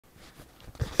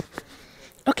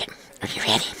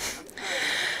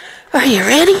Are you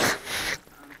ready?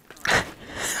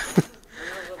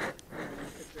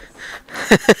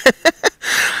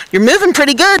 You're moving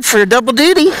pretty good for double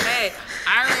duty. Hey,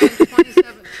 I ran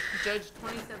 27, judged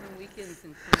 27 weekends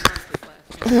in 3 months this last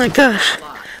year. Oh my gosh,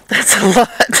 that's a lot.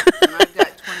 And I've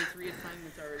got 23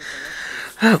 assignments already for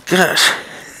next year. Oh gosh.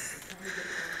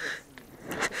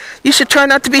 You should try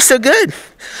not to be so good.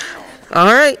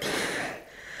 All right.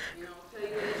 You know, I'll tell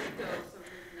you as you go,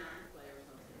 something's not in play or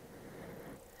something.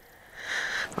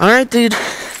 All right, dude.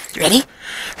 Ready?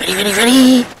 Ready, ready,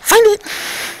 ready. Find it.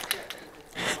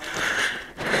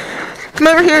 Come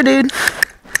over here, dude.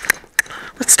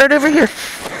 Let's start over here.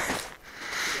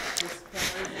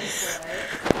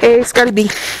 Hey, Scottie B.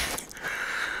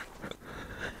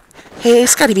 Hey,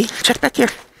 Scottie B. Check back here.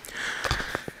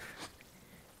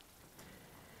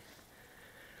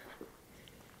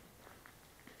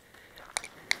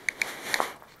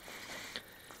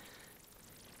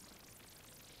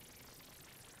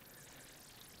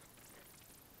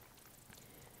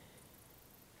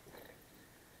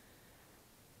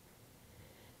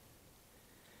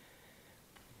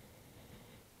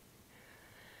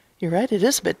 You're right, it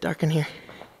is a bit dark in here.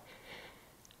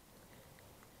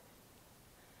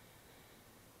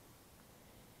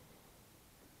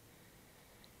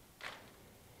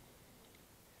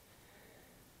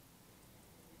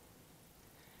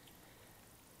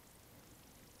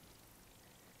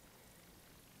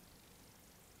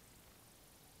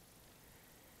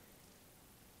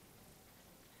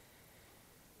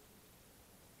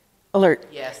 Alert.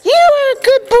 Yes. You are a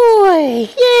good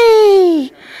boy.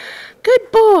 Yay.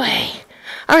 Good boy.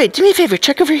 All right, do me a favor.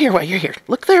 Check over here while you're here.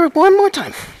 Look there one more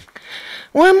time.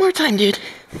 One more time, dude.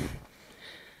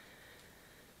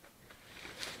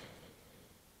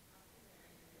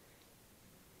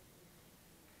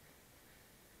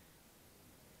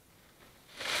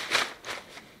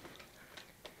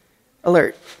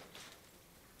 Alert.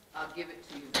 I'll give it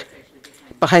to you. It's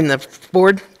actually Behind the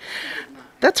board?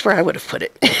 That's where I would have put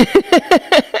it.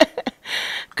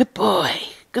 Good boy.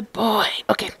 Good boy.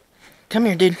 Okay. Come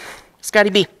here, dude. Scottie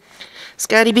B.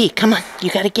 Scottie B, come on. You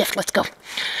got a gift. Let's go.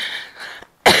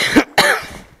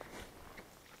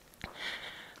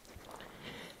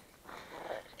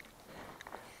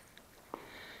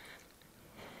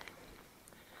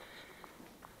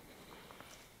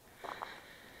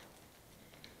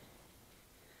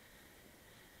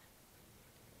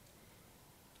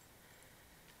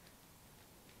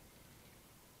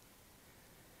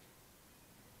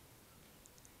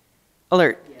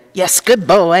 Alert. Yes, good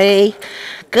boy.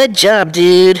 Good job,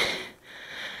 dude.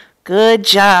 Good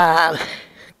job.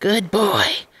 Good boy.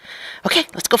 Okay,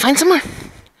 let's go find some more.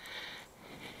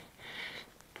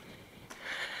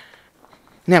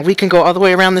 Now we can go all the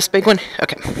way around this big one.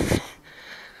 Okay.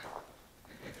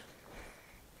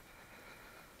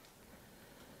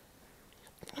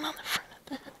 On the front of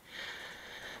that.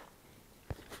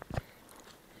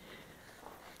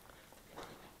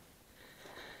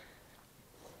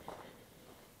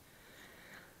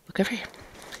 Look over here.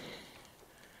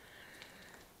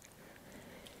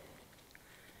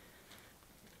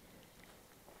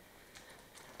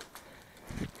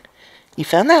 You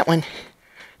found that one.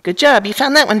 Good job. You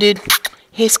found that one, dude.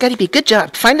 Hey, Scottie B, good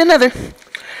job. Find another.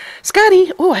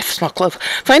 Scottie. Oh, I smell clove.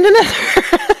 Find another.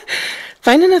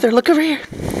 Find another. Look over here.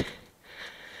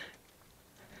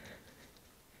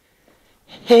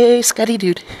 Hey, Scottie,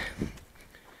 dude.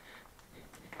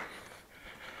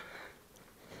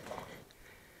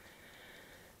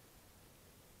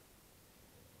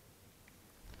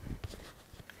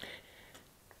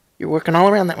 You're working all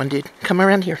around that one, dude. Come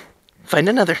around here. Find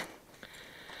another.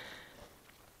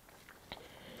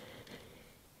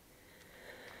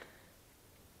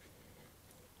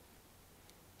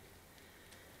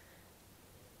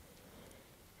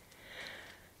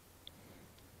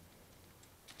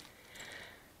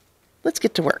 Let's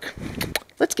get to work.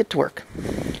 Let's get to work.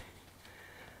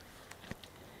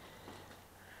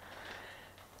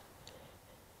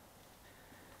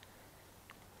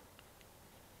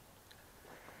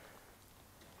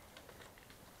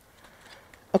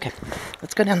 Okay,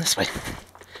 let's go down this way.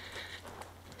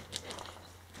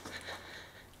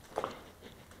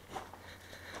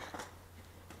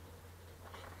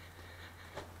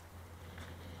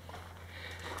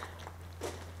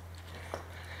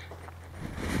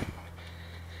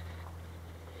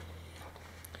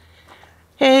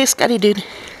 Hey, Scottie, dude.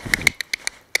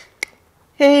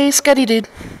 Hey, Scottie, dude.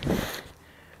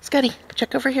 Scottie,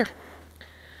 check over here.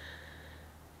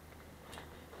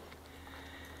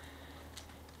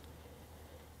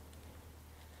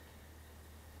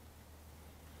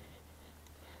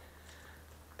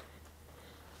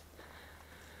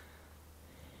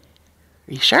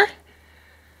 Are you sure?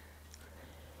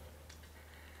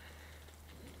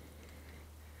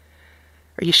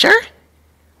 Are you sure?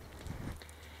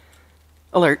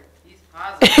 Alert. He's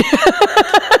positive.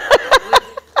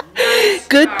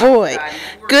 Good boy.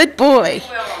 Good boy.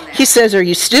 He says, are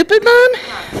you stupid,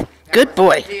 Mom? Good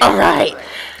boy. All right.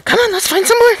 Come on, let's find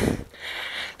some more.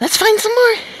 Let's find some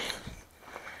more.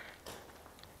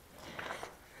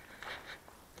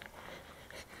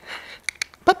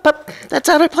 Pup, pup. That's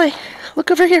out of play. Look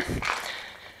over here.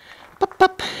 Pup,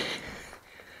 pup.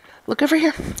 Look over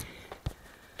here.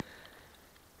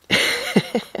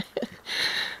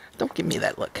 Don't give me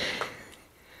that look.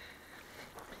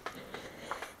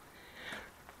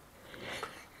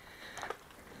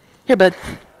 Here, bud.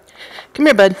 Come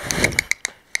here, bud.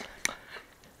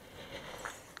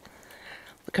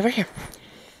 Look over here.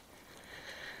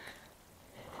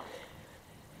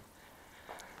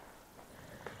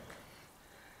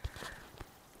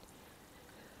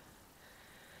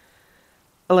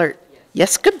 Alert.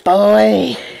 Yes, good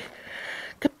boy.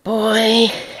 Good boy.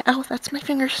 Ow, that's my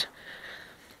fingers.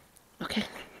 Okay,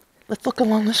 let's look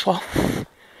along this wall.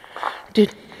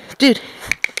 Dude,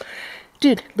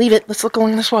 leave it. Let's look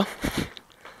along this wall.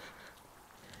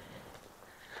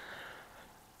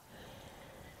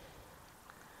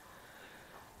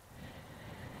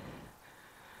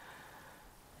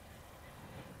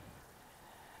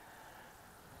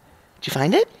 Did you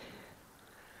find it?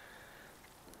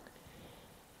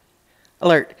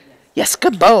 Alert. Yes,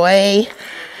 good boy.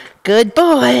 Good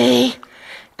boy.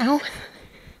 Ow.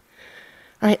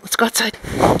 All right, let's go outside.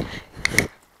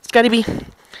 Scottie B.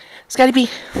 Scottie B.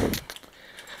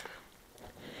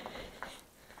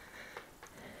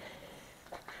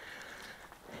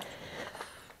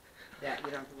 Yeah, you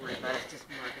don't have to worry about it. Just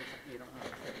mark it. You don't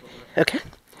have to flip over. Okay.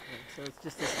 So it's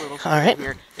just this little All right.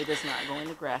 here. It does not go in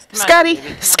the grass. Come Scottie, on,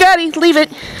 baby. Scottie, leave it.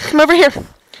 Come over here.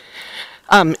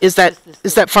 Is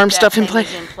that farm stuff in play? That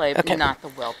thing is in play, Okay. not the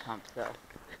well pump, though.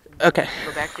 Okay.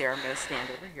 Go back there. I'm going to stand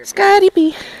over here. Scottie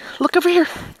B, look over here.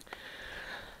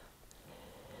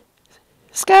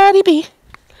 Scottie B.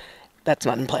 That's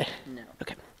not in play. No.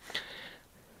 Okay.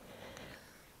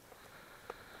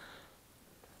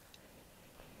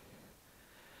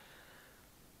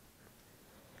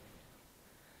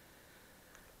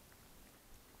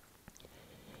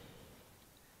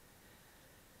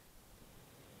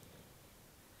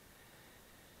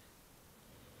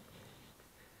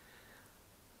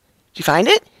 Did you find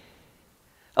it?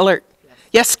 Alert.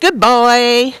 Yes, good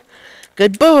boy.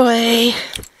 Good boy.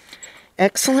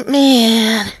 Excellent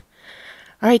man.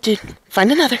 All right, dude.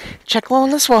 Find another. Check along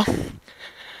this wall.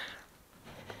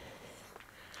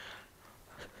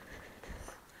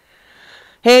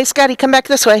 Hey, Scottie, come back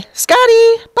this way.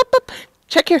 Scottie! Pop, pop.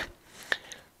 Check here.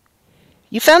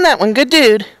 You found that one. Good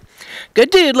dude. Good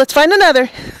dude. Let's find another.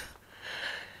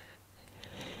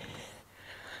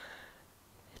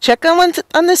 Check on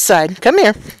this side. Come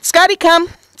here. Scottie, come.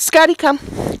 Scottie, come.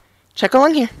 Check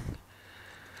along here.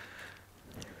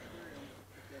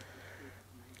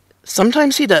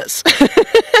 Sometimes he does.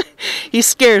 He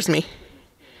scares me.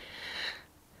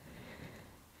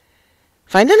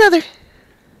 Find another.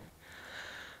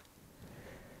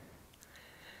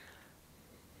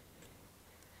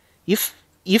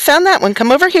 You found that one.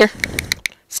 Come over here.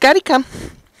 Scottie, come.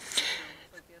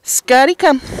 Scottie,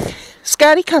 come.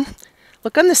 Scottie, come.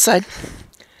 Look on this side.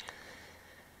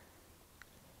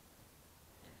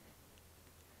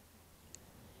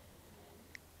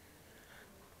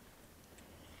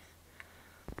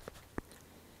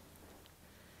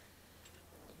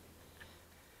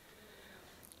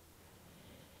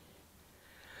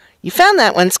 You found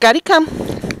that one. Scottie, come.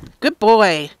 Good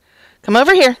boy. Come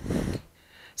over here.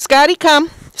 Scottie,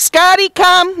 come. Scottie,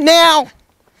 come now.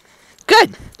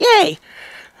 Good. Yay.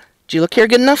 Did you look here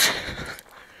good enough?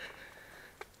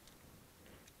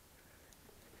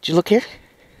 Did you look here?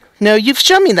 No, you've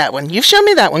shown me that one. You've shown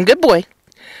me that one. Good boy.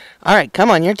 All right,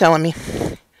 come on. You're telling me.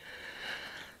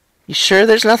 You sure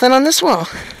there's nothing on this wall?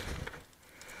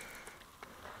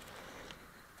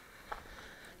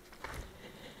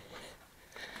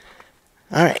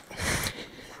 All right.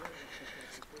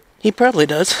 He probably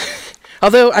does.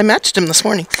 Although I matched him this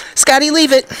morning. Scottie,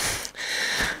 leave it.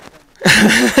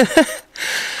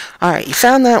 All right, you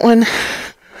found that one.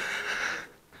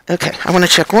 Okay, I want to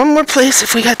check one more place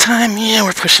if we got time. Yeah,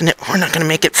 we're pushing it. We're not going to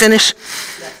make it finish.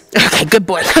 Okay, good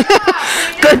boy.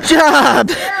 Good job.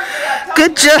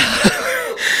 Good job.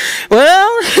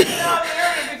 Well.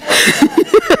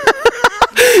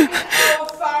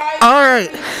 All right.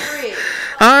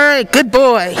 All right, good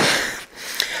boy.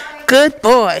 Good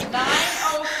boy.